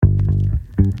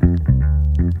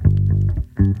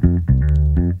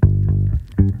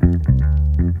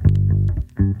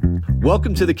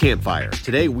Welcome to the Campfire.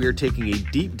 Today we are taking a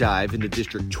deep dive into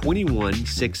District 21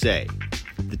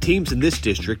 6A. The teams in this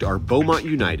district are Beaumont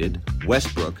United,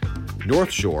 Westbrook,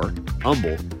 North Shore,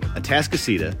 Humble,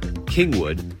 Atascocita,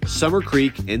 Kingwood, Summer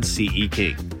Creek, and C.E.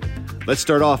 King. Let's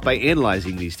start off by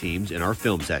analyzing these teams in our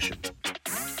film session.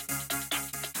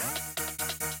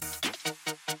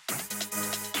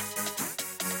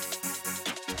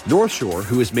 North Shore,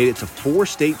 who has made it to 4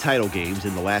 state title games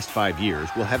in the last 5 years,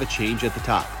 will have a change at the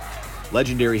top.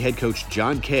 Legendary head coach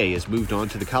John Kay has moved on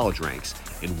to the college ranks,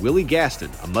 and Willie Gaston,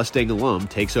 a Mustang alum,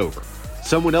 takes over.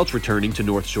 Someone else returning to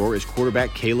North Shore is quarterback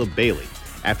Caleb Bailey.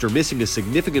 After missing a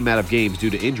significant amount of games due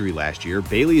to injury last year,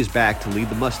 Bailey is back to lead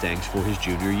the Mustangs for his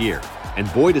junior year.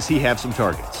 And boy, does he have some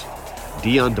targets.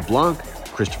 Dion DeBlanc,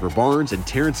 Christopher Barnes, and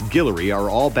Terrence Guillory are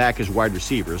all back as wide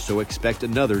receivers, so expect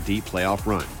another deep playoff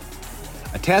run.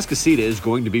 Atascocita is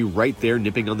going to be right there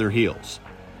nipping on their heels.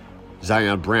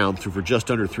 Zion Brown threw for just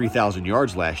under 3,000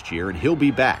 yards last year, and he'll be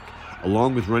back.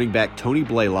 Along with running back Tony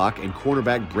Blaylock and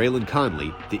cornerback Braylon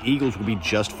Conley, the Eagles will be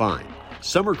just fine.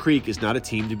 Summer Creek is not a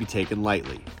team to be taken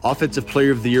lightly. Offensive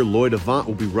Player of the Year Lloyd Avant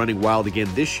will be running wild again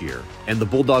this year, and the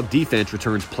Bulldog defense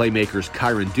returns playmakers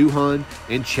Kyron Duhan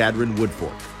and Chadron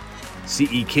Woodfork.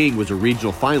 C.E. King was a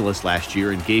regional finalist last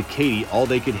year and gave Katy all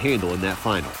they could handle in that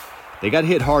final. They got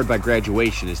hit hard by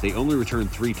graduation as they only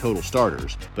returned 3 total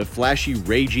starters, but flashy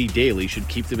Ray G. Daly should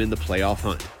keep them in the playoff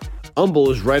hunt. Humble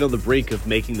is right on the brink of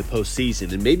making the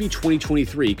postseason, and maybe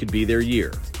 2023 could be their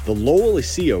year. The Lowell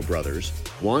Isio brothers,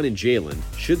 Juan and Jalen,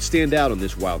 should stand out on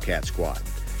this Wildcat squad.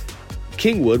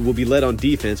 Kingwood will be led on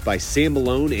defense by Sam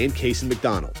Malone and Cason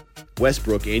McDonald.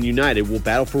 Westbrook and United will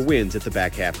battle for wins at the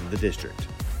back half of the district.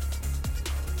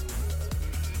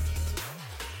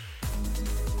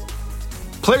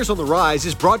 Players on the Rise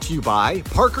is brought to you by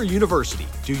Parker University.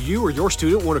 Do you or your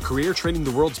student want a career training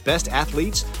the world's best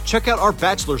athletes? Check out our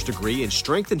bachelor's degree in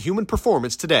strength and human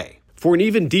performance today. For an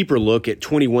even deeper look at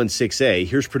 21-6A,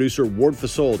 here's producer Ward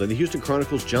Fasold and the Houston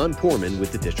Chronicle's John Poorman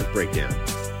with the district breakdown.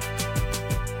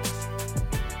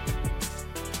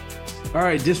 All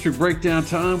right, district breakdown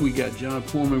time. We got John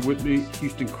Poorman with me,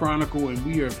 Houston Chronicle, and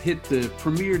we have hit the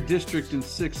premier district in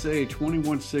 6A,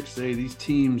 21-6A. These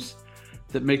teams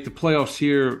that make the playoffs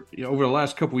here, over the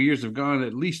last couple of years have gone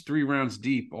at least 3 rounds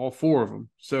deep, all 4 of them.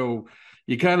 So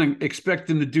you kind of expect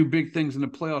them to do big things in the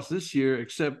playoffs this year,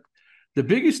 except the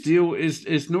biggest deal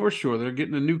is North Shore. They're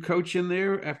getting a new coach in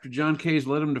there after John Kay's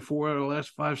led them to 4 out of the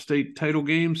last 5 state title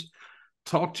games.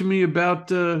 Talk to me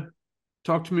about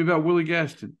Willie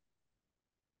Gaston.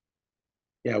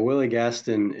 Yeah, Willie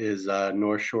Gaston is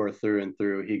North Shore through and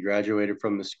through. He graduated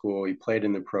from the school. He played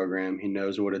in the program. He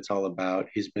knows what it's all about.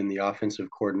 He's been the offensive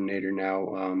coordinator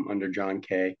now under John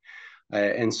Kay.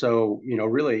 And so,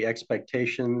 really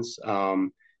expectations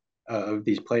of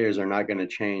these players are not going to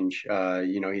change.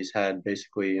 He's had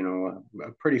basically, a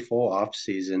pretty full off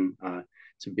season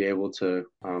to be able to,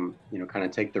 kind of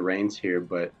take the reins here.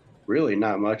 But really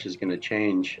not much is going to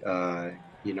change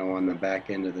on the back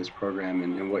end of this program,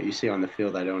 and what you see on the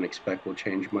field, I don't expect will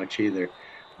change much either.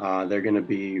 They're going to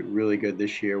be really good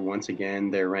this year. Once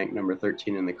again, they're ranked number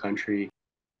 13 in the country.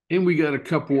 And we got a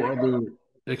couple other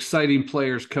exciting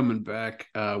players coming back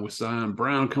with Zion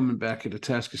Brown coming back at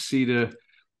Atascocita.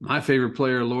 My favorite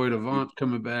player, Lloyd Avant,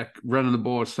 coming back, running the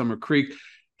ball at Summer Creek.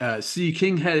 C.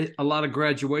 King had a lot of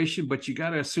graduation, but you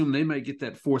got to assume they might get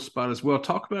that 4th spot as well.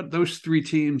 Talk about those 3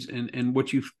 teams and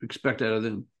what you expect out of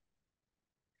them.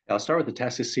 I'll start with the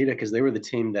Atascocita because they were the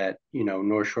team that,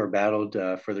 North Shore battled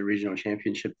for the regional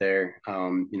championship there,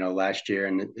 last year.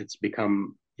 And it's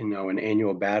become, an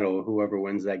annual battle. Whoever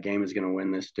wins that game is going to win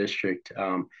this district.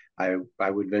 I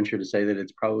would venture to say that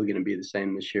it's probably going to be the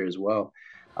same this year as well.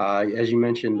 As you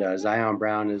mentioned, Zion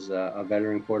Brown is a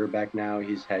veteran quarterback now.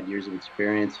 He's had years of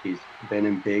experience. He's been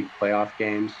in big playoff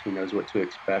games. He knows what to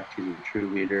expect. He's a true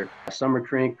leader. Summer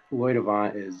Creek, Lloyd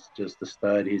Avant is just a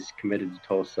stud. He's committed to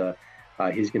Tulsa.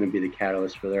 He's going to be the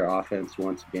catalyst for their offense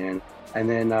once again. And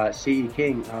then C.E.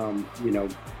 King,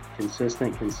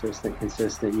 consistent.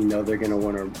 They're going to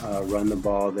want to run the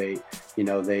ball. They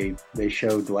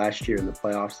showed last year in the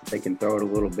playoffs that they can throw it a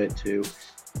little bit too.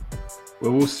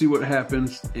 Well, we'll see what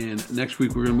happens. And next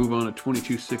week we're going to move on to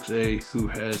 22-6A, who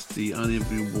has the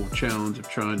unenviable challenge of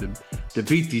trying to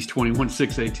beat these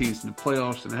 21-6A teams in the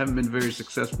playoffs, and haven't been very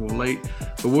successful late.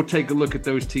 But we'll take a look at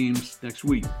those teams next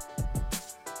week.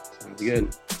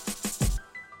 Good.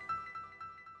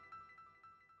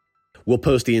 We'll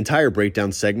post the entire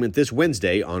breakdown segment this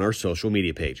Wednesday on our social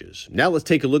media pages. Now let's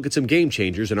take a look at some game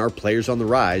changers in our Players on the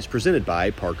Rise presented by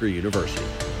Parker University.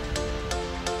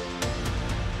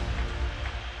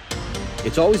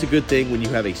 It's always a good thing when you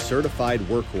have a certified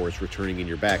workhorse returning in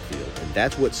your backfield, and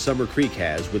that's what Summer Creek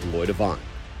has with Lloyd Avant.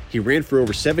 He ran for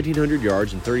over 1,700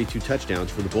 yards and 32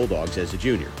 touchdowns for the Bulldogs as a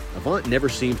junior. Avant never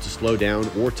seems to slow down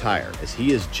or tire, as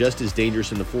he is just as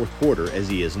dangerous in the fourth quarter as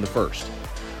he is in the first.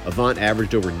 Avant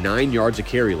averaged over 9 yards a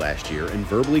carry last year and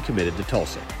verbally committed to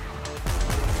Tulsa.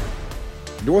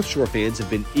 North Shore fans have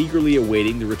been eagerly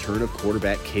awaiting the return of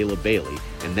quarterback Caleb Bailey,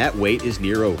 and that wait is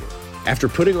near over. After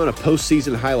putting on a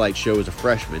postseason highlight show as a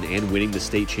freshman and winning the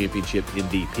state championship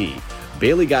MVP,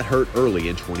 Bailey got hurt early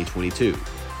in 2022.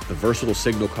 The versatile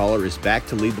signal caller is back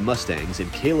to lead the Mustangs,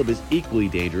 and Caleb is equally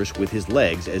dangerous with his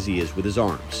legs as he is with his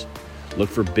arms. Look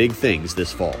for big things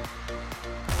this fall.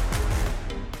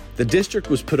 The district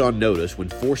was put on notice when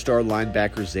four-star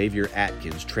linebacker Xavier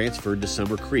Atkins transferred to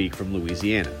Summer Creek from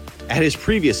Louisiana. At his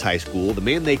previous high school, the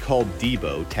man they called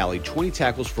Debo tallied 20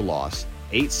 tackles for loss,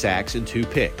 8 sacks, and 2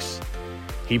 picks.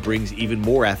 He brings even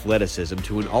more athleticism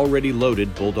to an already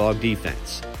loaded Bulldog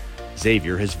defense.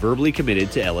 Xavier has verbally committed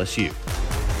to LSU.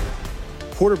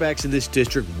 Quarterbacks in this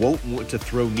district won't want to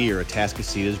throw near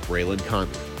Atascocita's Braylon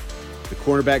Conley. The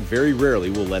cornerback very rarely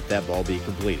will let that ball be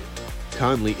completed.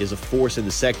 Conley is a force in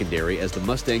the secondary as the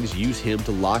Mustangs use him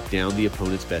to lock down the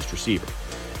opponent's best receiver.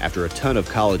 After a ton of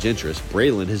college interest,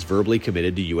 Braylon has verbally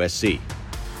committed to USC.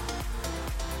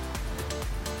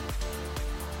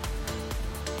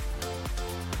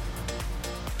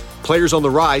 Players on the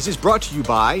Rise is brought to you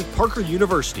by Parker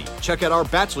University. Check out our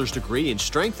bachelor's degree in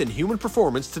strength and human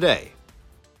performance today.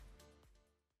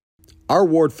 Our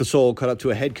Ward Fasol caught up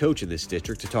to a head coach in this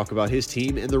district to talk about his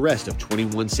team and the rest of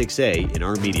 21-6A in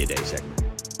our Media Day segment.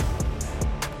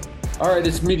 All right,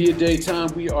 it's Media Day time.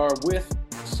 We are with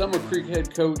Summer Creek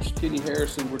head coach Kenny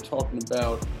Harrison. We're talking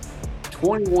about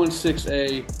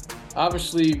 21-6A.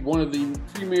 Obviously, one of the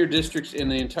premier districts in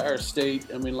the entire state.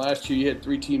 I mean, last year you had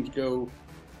 4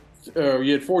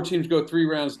 teams go 3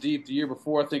 rounds deep. The year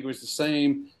before, I think it was the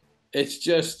same. It's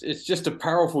just a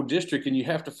powerful district, and you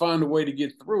have to find a way to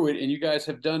get through it. And you guys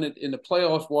have done it in the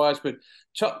playoffs wise. But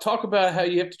talk about how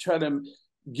you have to try to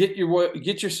get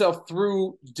yourself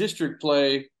through district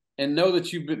play, and know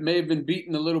that you may have been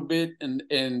beaten a little bit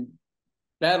and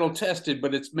battle tested,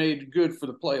 but it's made good for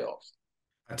the playoffs.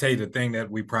 I tell you, the thing that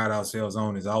we pride ourselves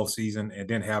on is all season, and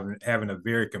then having a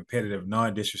very competitive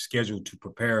non-district schedule to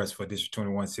prepare us for District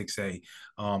 21-6A.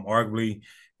 Arguably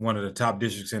one of the top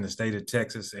districts in the state of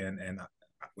Texas, and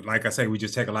like I say, we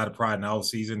just take a lot of pride in all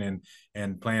season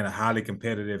and playing a highly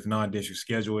competitive non-district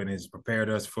schedule, and has prepared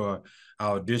us for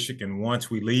our district. And once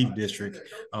we leave district,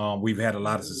 we've had a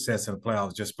lot of success in the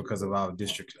playoffs just because of our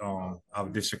district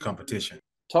competition.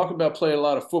 Talk about playing a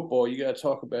lot of football. You got to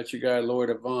talk about your guy Lloyd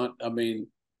Avant. I mean,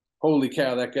 holy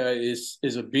cow, that guy is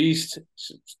a beast.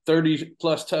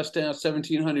 30-plus touchdowns,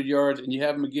 1,700 yards, and you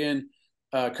have him again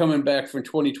coming back from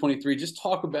 2023. Just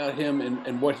talk about him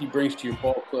and what he brings to your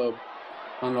ball club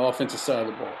on the offensive side of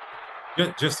the ball.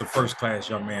 Just a first-class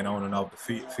young man on and off the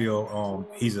field.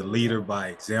 He's a leader by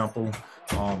example,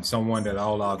 someone that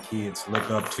all our kids look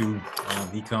up to.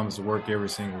 He comes to work every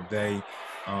single day,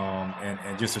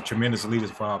 and just a tremendous leader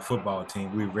for our football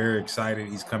team. We're very excited.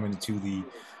 He's coming to the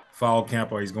fall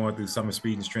camp, or he's going through summer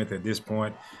speed and strength at this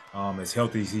point. As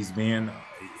healthy as he's been,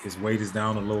 his weight is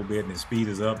down a little bit and his speed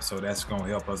is up, so that's going to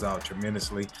help us out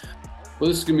tremendously. Well,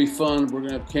 this is going to be fun. We're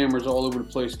going to have cameras all over the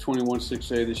place,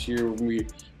 21-6A this year.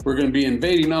 We're going to be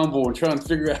invading Humble and trying to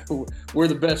figure out where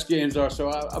the best games are.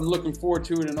 So I'm looking forward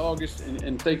to it in August,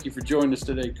 and thank you for joining us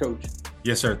today, Coach.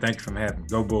 Yes, sir. Thank you for having me.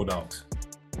 Go Bulldogs.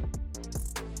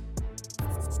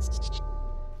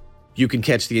 You can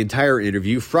catch the entire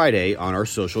interview Friday on our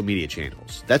social media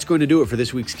channels. That's going to do it for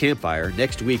this week's Campfire.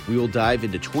 Next week, we will dive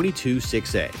into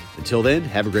 22-6A. Until then,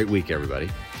 have a great week, everybody.